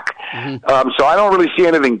back. So I don't really see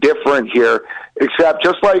anything different here, except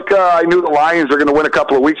just like I knew the Lions were going to win a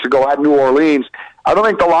couple of weeks ago at New Orleans, I don't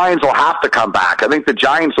think the Lions will have to come back. I think the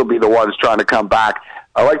Giants will be the ones trying to come back.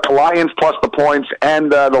 I like the Lions plus the points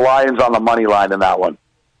and the Lions on the money line in that one.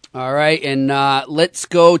 All right, and let's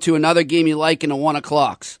go to another game you like in the 1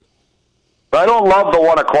 o'clocks. I don't love the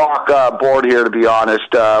 1 o'clock board here, to be honest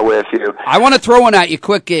with you. I want to throw one at you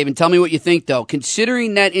quick, Gabe, and tell me what you think, though.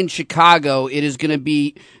 Considering that in Chicago, it is going to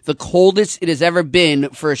be the coldest it has ever been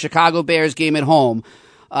for a Chicago Bears game at home,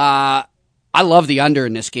 I love the under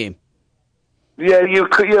in this game. Yeah, you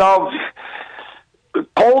know,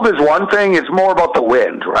 cold is one thing. It's more about the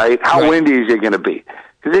wind, right? How windy is it going to be?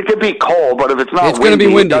 Because it could be cold, but if it's not it's going to be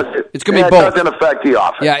windy. It's going to be both. It doesn't affect the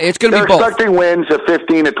offense. Yeah, it's going to be both. They're expecting winds of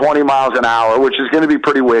 15 to 20 miles an hour, which is going to be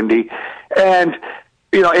pretty windy. And,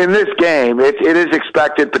 you know, in this game, it is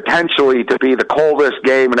expected potentially to be the coldest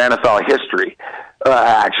game in NFL history,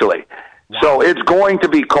 actually. Wow. So it's going to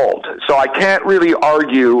be cold. So I can't really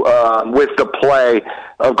argue with the play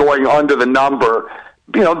of going under the number,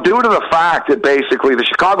 you know, due to the fact that basically the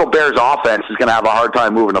Chicago Bears offense is going to have a hard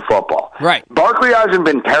time moving the football. Right. Barkley hasn't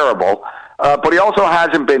been terrible, but he also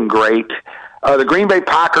hasn't been great. The Green Bay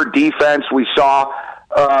Packer defense we saw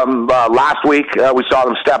last week, we saw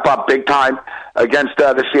them step up big time against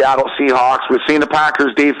the Seattle Seahawks. We've seen the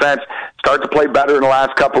Packers defense start to play better in the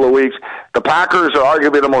last couple of weeks. The Packers are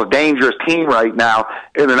arguably the most dangerous team right now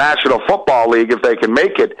in the National Football League if they can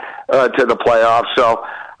make it to the playoffs. So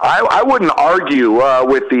I wouldn't argue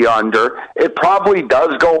with the under. It probably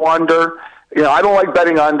does go under. You know, I don't like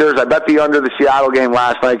betting unders. I bet the under the Seattle game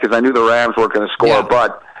last night because I knew the Rams weren't going to score. Yeah.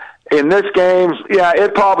 But in this game, yeah,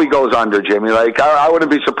 it probably goes under, Jimmy. Like I wouldn't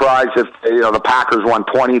be surprised if the Packers won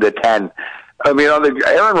 20-10. I mean,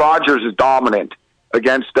 Aaron Rodgers is dominant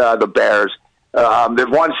against the Bears. They've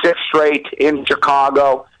won 6 straight in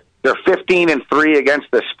Chicago. They're 15-3 against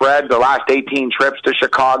the spread. The last 18 trips to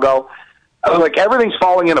Chicago. Like everything's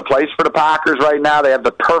falling into place for the Packers right now. They have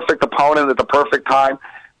the perfect opponent at the perfect time.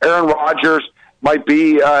 Aaron Rodgers might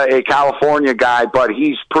be a California guy, but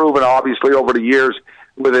he's proven obviously over the years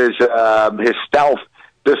with his stealth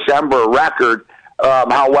December record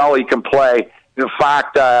how well he can play. In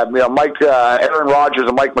fact, Aaron Rodgers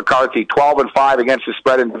and Mike McCarthy 12-5 against the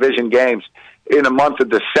spread in division games in the month of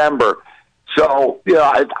December. So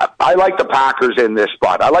I like the Packers in this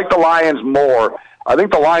spot. I like the Lions more. I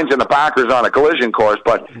think the Lions and the Packers are on a collision course,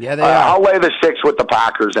 but yeah, they are. I'll lay the 6 with the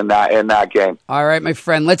Packers in that game. All right, my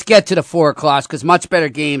friend, let's get to the 4 o'clock because much better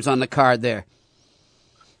games on the card there.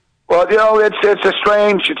 Well, it's a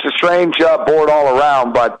strange board all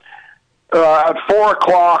around, but at 4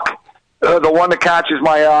 o'clock, the one that catches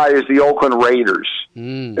my eye is the Oakland Raiders,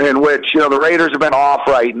 in which the Raiders have been off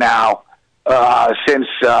right now since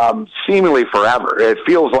seemingly forever. It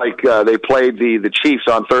feels like they played the Chiefs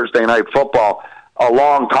on Thursday Night Football a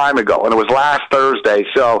long time ago, and it was last Thursday.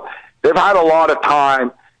 So they've had a lot of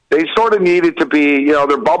time. They sort of needed to be,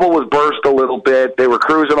 their bubble was burst a little bit. They were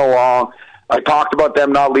cruising along. I talked about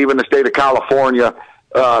them not leaving the state of California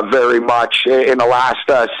very much in the last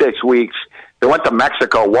 6 weeks. They went to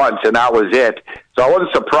Mexico once, and that was it. So I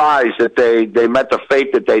wasn't surprised that they met the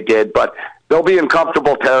fate that they did, but they'll be in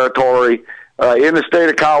comfortable territory in the state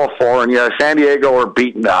of California. San Diego are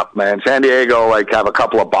beaten up, man. San Diego have a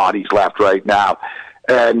couple of bodies left right now.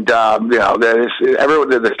 And,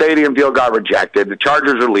 the stadium deal got rejected. The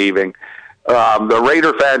Chargers are leaving. The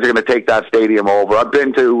Raider fans are going to take that stadium over. I've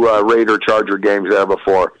been to Raider-Charger games there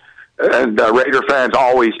before. And Raider fans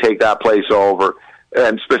always take that place over.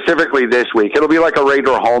 And specifically this week, it'll be like a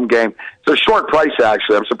Raider home game. It's a short price,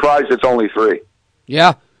 actually. I'm surprised it's only 3.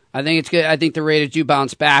 Yeah, I think it's good. I think the Raiders do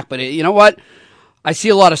bounce back, but you know what? I see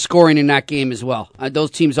a lot of scoring in that game as well. Those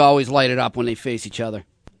teams always light it up when they face each other.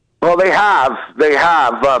 Well, they have,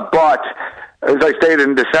 but as I stated,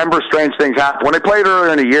 in December, strange things happen. When they played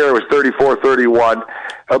earlier in the year, it was 34-31,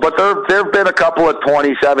 but there have been a couple of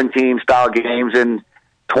 2017-style games in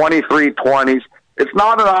 23-20s. It's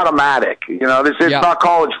not an automatic. This is not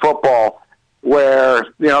college football where,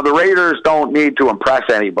 the Raiders don't need to impress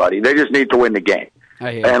anybody. They just need to win the game.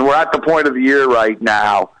 And we're at the point of the year right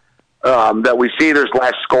now that we see there's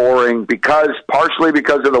less scoring partially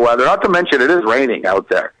because of the weather. Not to mention it is raining out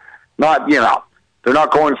there. They're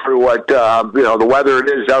not going through what, the weather it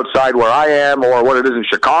is outside where I am or what it is in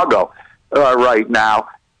Chicago right now.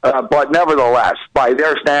 But nevertheless, by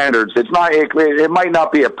their standards, it might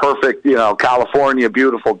not be a perfect, California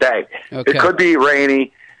beautiful day. Okay. It could be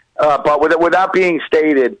rainy. But with that being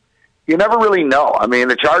stated, you never really know. I mean,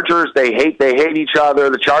 the Chargers, they hate each other.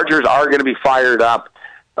 The Chargers are going to be fired up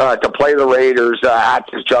to play the Raiders at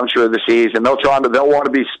this juncture of the season. They'll want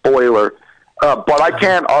to be spoiler, but I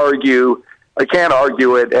can't argue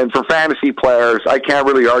it. And for fantasy players, I can't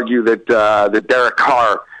really argue that Derek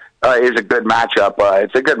Carr is a good matchup.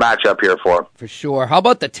 It's a good matchup here for him. For sure. How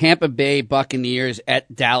about the Tampa Bay Buccaneers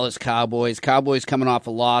at Dallas Cowboys? Cowboys coming off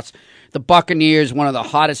a loss. The Buccaneers, one of the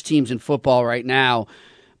hottest teams in football right now,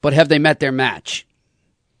 but have they met their match?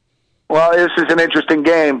 Well, this is an interesting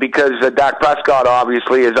game because Dak Prescott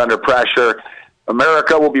obviously is under pressure.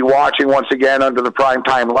 America will be watching once again under the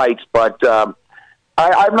primetime lights, but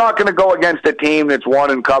I'm not going to go against a team that's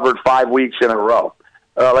won and covered 5 weeks in a row.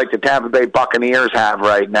 Like the Tampa Bay Buccaneers have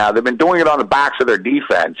right now. They've been doing it on the backs of their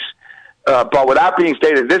defense. But with that being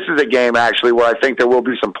stated, this is a game, actually, where I think there will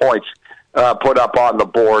be some points put up on the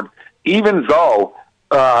board, even though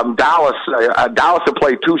Dallas have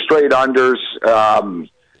played 2 straight unders.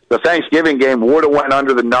 The Thanksgiving game would have went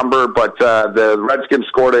under the number, but the Redskins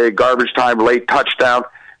scored a garbage time late touchdown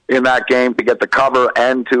in that game to get the cover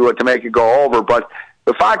and to make it go over. But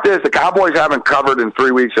the fact is the Cowboys haven't covered in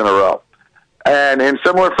 3 weeks in a row. And in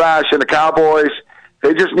similar fashion, the Cowboys,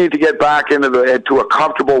 they just need to get back into a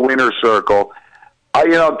comfortable winner's circle.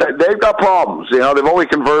 They've got problems. They've only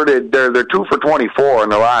converted, they're 2 for 24 in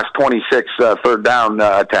the last 26 third down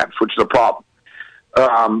attempts, which is a problem.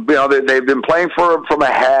 They've been playing from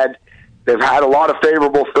ahead. They've had a lot of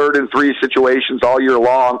favorable 3rd and 3 situations all year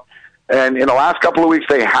long. And in the last couple of weeks,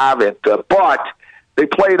 they haven't. But they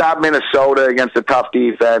played at Minnesota against a tough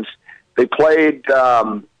defense. They played,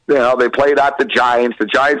 they played at the Giants. The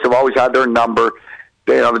Giants have always had their number.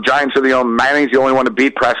 The Giants are Manning's the only one to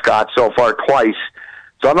beat Prescott so far twice.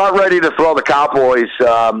 So I'm not ready to throw the Cowboys,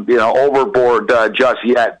 overboard just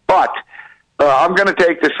yet. But I'm going to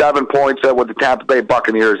take the 7 points with the Tampa Bay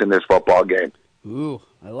Buccaneers in this football game. Ooh,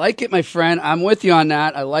 I like it, my friend. I'm with you on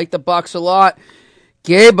that. I like the Bucs a lot.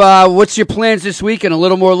 Gabe, what's your plans this weekend? A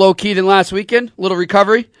little more low-key than last weekend? A little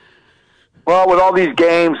recovery? Well, with all these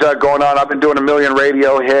games going on, I've been doing a million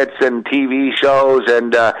radio hits and TV shows,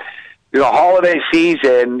 and holiday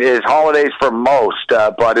season is holidays for most,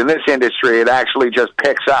 but in this industry, it actually just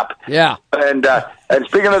picks up. Yeah. And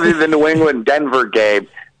speaking of the New England Denver game,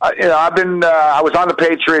 I was on the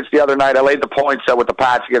Patriots the other night. I laid the points with the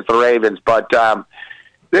Pats against the Ravens, but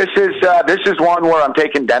this is one where I'm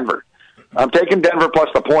taking Denver. I'm taking Denver plus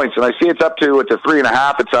the points, and I see it's up to 3.5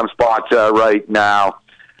 at some spots right now.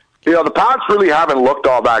 The Pats really haven't looked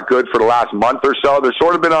all that good for the last month or so. They've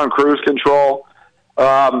sort of been on cruise control.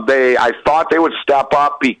 I thought they would step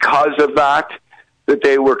up because of that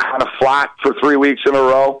they were kind of flat for 3 weeks in a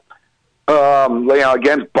row,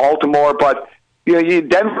 against Baltimore. But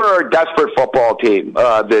Denver are a desperate football team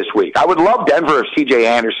this week. I would love Denver if C.J.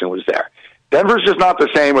 Anderson was there. Denver's just not the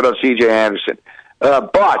same without C.J. Anderson.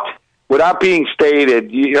 But with that being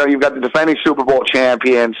stated, you've got the defending Super Bowl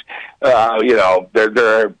champions.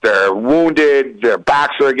 They're wounded. Their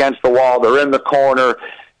backs are against the wall. They're in the corner.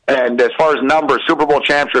 And as far as numbers, Super Bowl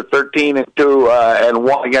champs are 13-2 and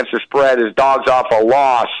 1 against the spread as dogs off a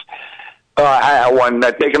loss. When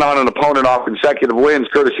taking on an opponent off consecutive wins,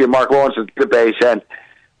 courtesy of Mark Lawrence's base. And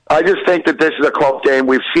I just think that this is a close game.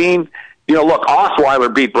 We've seen,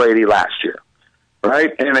 Osweiler beat Brady last year,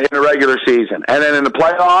 right, in the regular season. And then in the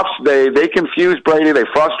playoffs, they confused Brady. They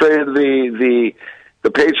frustrated the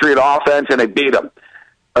Patriot offense, and they beat him.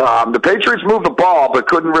 The Patriots moved the ball but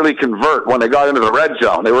couldn't really convert when they got into the red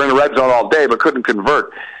zone. They were in the red zone all day but couldn't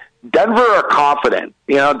convert. Denver are confident.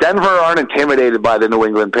 Denver aren't intimidated by the New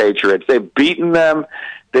England Patriots. They've beaten them.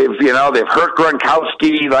 They've hurt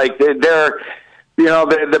Gronkowski.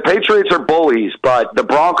 The Patriots are bullies, but the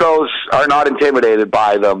Broncos are not intimidated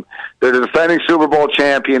by them. They're the defending Super Bowl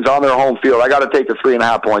champions on their home field. I got to take the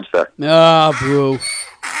 3.5 points there. Oh, boo.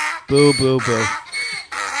 Boo, boo, boo.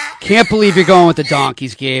 Can't believe you're going with the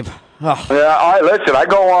Donkeys, Gabe. Oh. Yeah, listen, I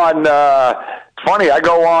go on, it's funny, I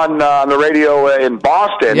go on the radio in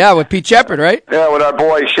Boston. Yeah, with Pete Shepard, right? Yeah, with our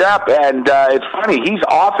boy Shep, and it's funny, he's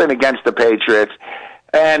often against the Patriots.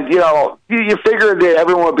 And, you figure that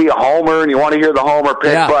everyone would be a homer, and you want to hear the homer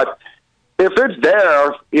pick, but if it's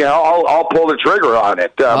there, I'll pull the trigger on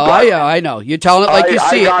it. Yeah, I know. You're telling it like you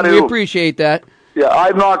see it, and we appreciate that. Yeah,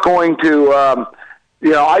 I'm not going to...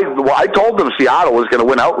 I told them Seattle was going to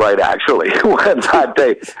win outright, actually, that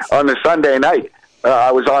day on the Sunday night.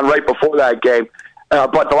 I was on right before that game.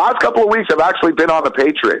 But the last couple of weeks, I've actually been on the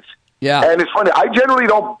Patriots. Yeah. And it's funny, I generally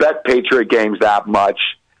don't bet Patriot games that much.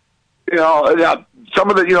 Some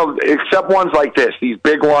of the, except ones like this, these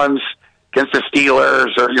big ones against the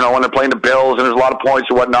Steelers or, when they're playing the Bills and there's a lot of points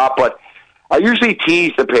or whatnot. But I usually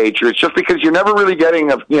tease the Patriots just because you're never really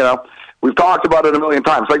getting we've talked about it a million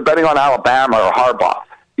times, like betting on Alabama or Harbaugh.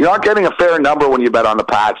 You're not getting a fair number when you bet on the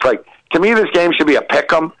Pats. Like, to me, this game should be a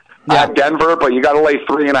pick-em at Denver, but you got to lay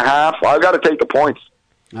 3.5. I've got to take the points.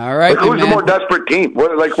 All right, who's the more desperate team?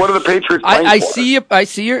 What are the Patriots playing I for?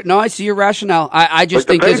 see your rationale. I just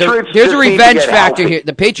think there's a need revenge to get factor healthy. here.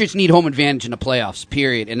 The Patriots need home advantage in the playoffs,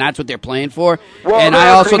 period, and that's what they're playing for. Well, and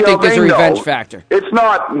I also think there's a they revenge know. factor. It's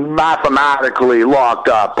not mathematically locked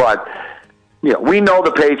up, but we know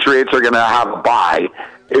the Patriots are going to have a bye.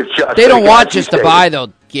 It's just They don't want just a bye,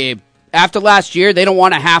 though, Gabe. After last year, they don't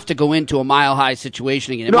want to have to go into a mile-high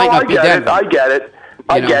situation again. It might not be Denver.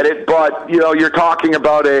 I get it, but you're talking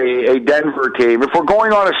about a Denver team. If we're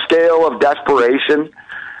going on a scale of desperation,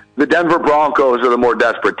 the Denver Broncos are the more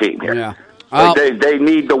desperate team here. Yeah. They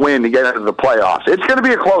need the win to get into the playoffs. It's going to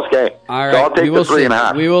be a close game. All right, so I'll take the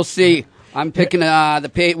 3.5. We will see. I'm picking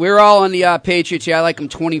we're all on the Patriots here. I like them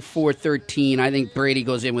 24-13. I think Brady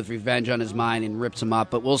goes in with revenge on his mind and rips them up,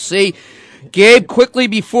 but we'll see. Gabe, quickly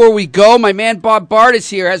before we go, my man Bob Bardis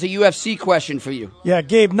here has a UFC question for you. Yeah,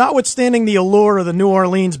 Gabe, notwithstanding the allure of the New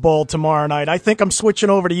Orleans Bowl tomorrow night, I think I'm switching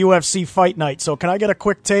over to UFC Fight Night. So can I get a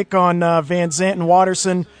quick take on Van Zandt and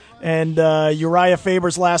Watterson and Uriah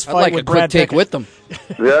Faber's last fight with Brad Pickett? I'd like a quick take with them.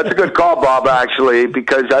 Yeah, that's a good call, Bob, actually,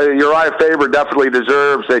 because Uriah Faber definitely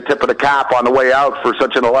deserves a tip of the cap on the way out for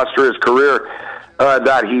such an illustrious career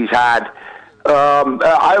that he's had.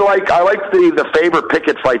 I like the Faber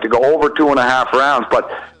Pickett fight to go over 2.5 rounds, but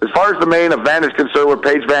as far as the main event is concerned with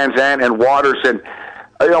Paige Van Zandt and Watterson,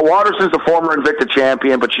 Watterson's a former Invicta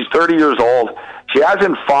champion, but she's 30 years old. She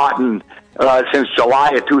hasn't fought since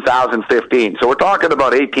July of 2015, so we're talking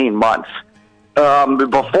about 18 months.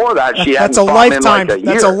 Before that, she hadn't fought in like a year.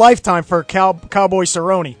 That's a lifetime for Cowboy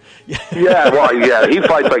Cerrone. He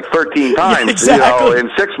fights like 13 times, in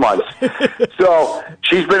 6 months. So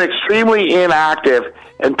she's been extremely inactive,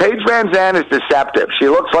 and Paige Van Zandt is deceptive. She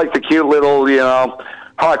looks like the cute little,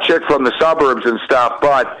 hot chick from the suburbs and stuff,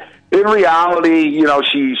 but in reality,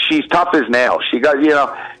 she's tough as nails.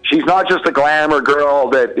 She's not just a glamour girl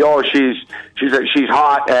that she's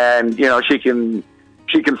hot and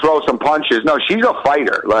she can throw some punches. No, she's a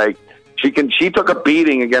fighter. Like she took a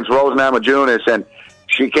beating against Rose Namajunas, and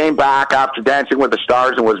she came back after Dancing with the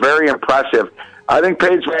Stars and was very impressive. I think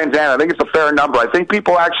Paige Van Zandt, I think it's a fair number. I think Paige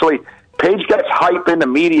gets hype in the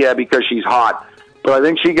media because she's hot, but I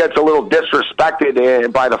think she gets a little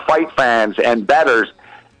disrespected by the fight fans and bettors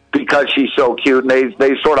because she's so cute, and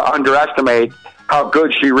they sort of underestimate how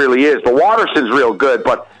good she really is. But Watterson's real good,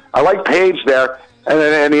 but I like Paige there.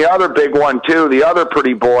 And the other big one, too, the other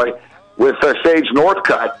pretty boy with Sage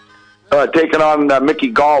Northcutt taking on Mickey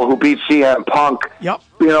Gall, who beat CM Punk. Yep.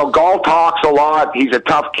 Gall talks a lot. He's a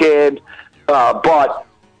tough kid. But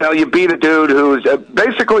you beat a dude who's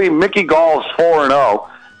basically Mickey Gall's 4-0,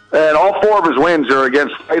 and all 4 of his wins are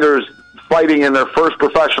against fighters fighting in their first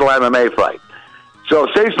professional MMA fight. So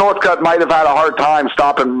Sage Northcutt might have had a hard time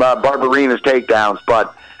stopping Barberina's takedowns,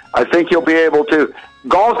 but I think he'll be able to.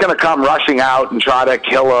 Gall's going to come rushing out and try to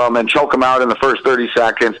kill him and choke him out in the first 30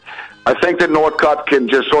 seconds. I think that Northcutt can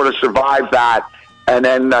just sort of survive that, and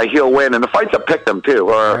then he'll win. And the fight's a pick-em, too.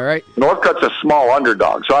 All right. Northcutt's a small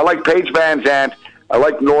underdog. So I like Paige Van Zandt. I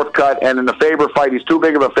like Northcutt. And in the Faber fight, he's too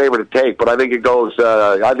big of a favor to take, but I think it goes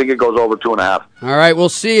over 2.5. All right, we'll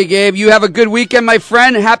see you, Gabe. You have a good weekend, my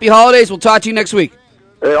friend. Happy holidays. We'll talk to you next week.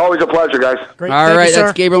 Hey, always a pleasure, guys. Great. All right,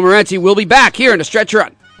 that's Gabriel Morency. We'll be back here in the Stretch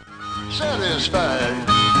Run. Satisfied.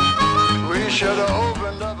 We should have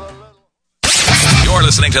opened up a little. You're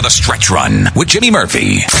listening to The Stretch Run with Jimmy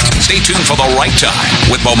Murphy. Stay tuned for The Right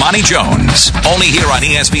Time with Bomani Jones. Only here on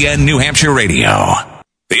ESPN New Hampshire Radio.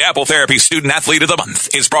 The Apple Therapy Student Athlete of the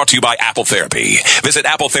Month is brought to you by Apple Therapy. Visit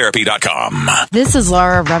appletherapy.com. This is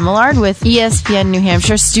Laura Remillard with ESPN New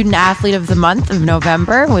Hampshire Student Athlete of the Month of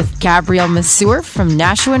November with Gabrielle Massour from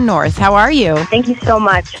Nashua North. How are you? Thank you so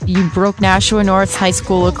much. You broke Nashua North's high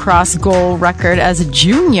school lacrosse goal record as a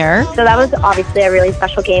junior. So that was obviously a really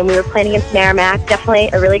special game. We were playing against Merrimack. Definitely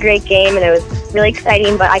a really great game, and it was really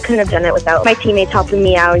exciting, but I couldn't have done it without my teammates helping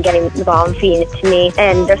me out and getting the ball and feeding it to me,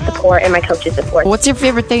 and their support and my coach's support. What's your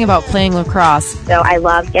favorite thing about playing lacrosse? So I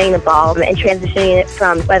love getting the ball and transitioning it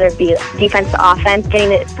from whether it be defense to offense,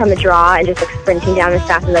 getting it from the draw and just sprinting down as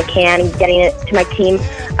fast as I can and getting it to my team.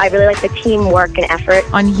 I really like the teamwork and effort.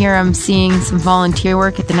 On here I'm seeing some volunteer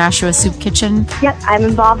work at the Nashua Soup Kitchen. Yep, I'm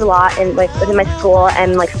involved a lot in within my school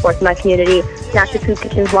and sports in my community. National Food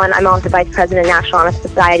Kitchens 1. I'm also Vice President of National Honor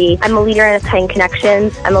Society. I'm a leader in Titan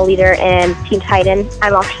Connections. I'm a leader in Team Titan.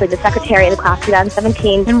 I'm actually the secretary of the class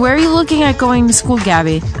 2017. And where are you looking at going to school,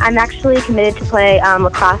 Gabby? I'm actually committed to play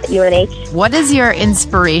lacrosse at UNH. What is your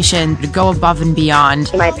inspiration to go above and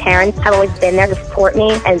beyond? My parents have always been there to support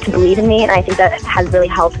me and to believe in me, and I think that has really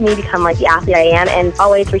helped me become like the athlete I am and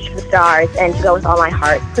always reach for the stars and to go with all my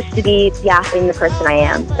heart, push to be the athlete and the person I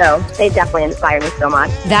am. So they definitely inspire me so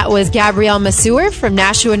much. That was Gabrielle Masur from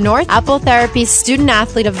Nashua North, Apple Therapy Student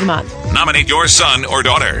Athlete of the Month. Nominate your son or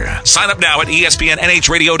daughter. Sign up now at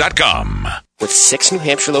ESPNNHradio.com. With 6 New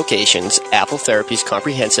Hampshire locations, Apple Therapy's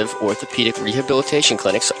comprehensive orthopedic rehabilitation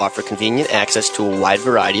clinics offer convenient access to a wide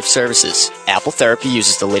variety of services. Apple Therapy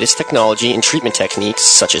uses the latest technology and treatment techniques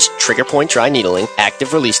such as trigger point dry needling,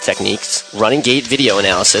 active release techniques, running gait video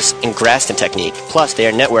analysis, and Graston technique. Plus, they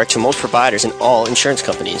are networked to most providers and all insurance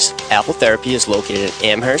companies. Apple Therapy is located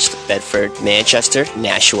in Amherst, Bedford, Manchester,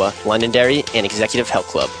 Nashua, Londonderry, and Executive Health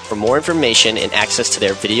Club. For more information and access to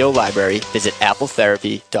their video library, visit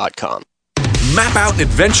appletherapy.com. Map out an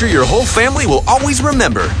adventure your whole family will always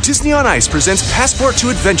remember. Disney on Ice presents Passport to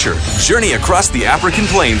Adventure. Journey across the African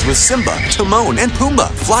plains with Simba, Timon, and Pumbaa.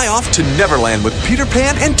 Fly off to Neverland with Peter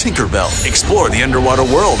Pan and Tinkerbell. Explore the underwater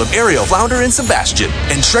world of Ariel, Flounder, and Sebastian.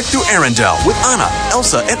 And trek through Arendelle with Anna,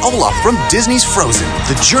 Elsa, and Olaf from Disney's Frozen.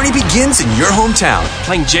 The journey begins in your hometown.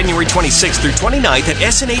 Playing January 26th through 29th at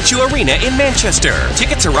SNHU Arena in Manchester.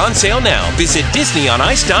 Tickets are on sale now. Visit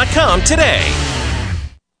DisneyOnIce.com today.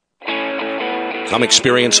 Come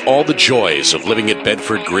experience all the joys of living at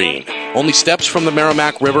Bedford Green. Only steps from the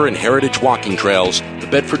Merrimack River and heritage walking trails, the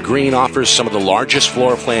Bedford Green offers some of the largest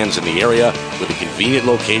floor plans in the area with a convenient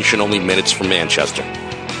location only minutes from Manchester.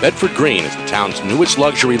 Bedford Green is the town's newest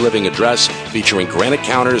luxury living address, featuring granite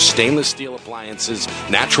counters, stainless steel appliances,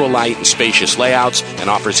 natural light, and spacious layouts, and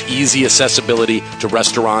offers easy accessibility to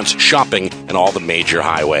restaurants, shopping, and all the major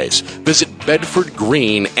highways. Visit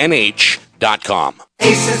BedfordGreenNH.com.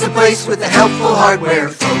 Ace is a place with the helpful hardware,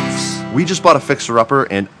 folks. We just bought a fixer-upper,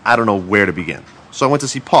 and I don't know where to begin. So I went to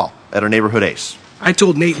see Paul at our neighborhood Ace. I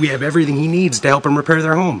told Nate we have everything he needs to help him repair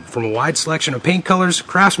their home, from a wide selection of paint colors,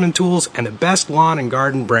 craftsman tools, and the best lawn and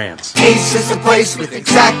garden brands. Ace is a place with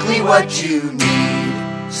exactly what you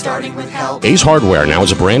need, starting with help. Ace Hardware now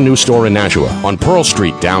is a brand new store in Nashua on Pearl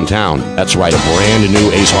Street downtown. That's right, a brand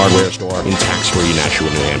new Ace Hardware store in tax-free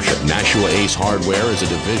Nashua, New Hampshire. Nashua Ace Hardware is a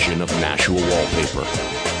division of Nashua Wallpaper.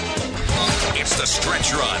 It's the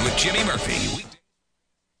Stretch Run with Jimmy Murphy.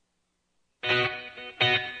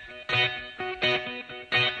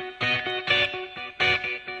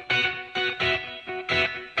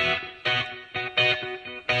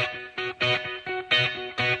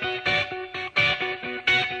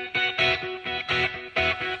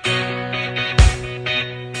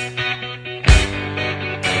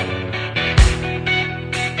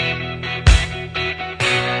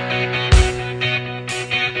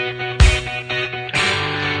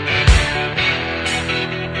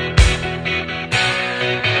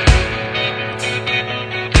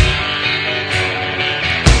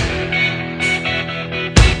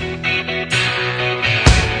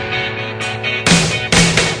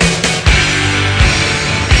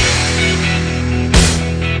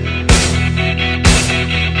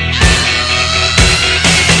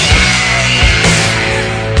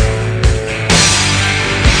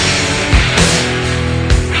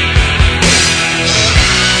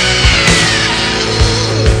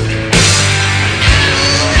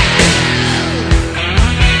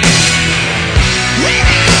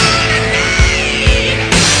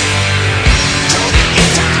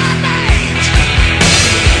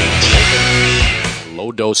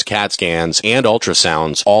 CAT scans, and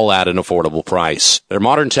ultrasounds, all at an affordable price. Their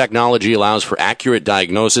modern technology allows for accurate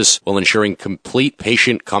diagnosis while ensuring complete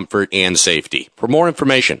patient comfort and safety. For more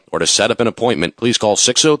information or to set up an appointment, please call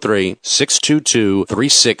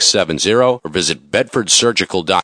 603-622-3670 or visit bedfordsurgical.com.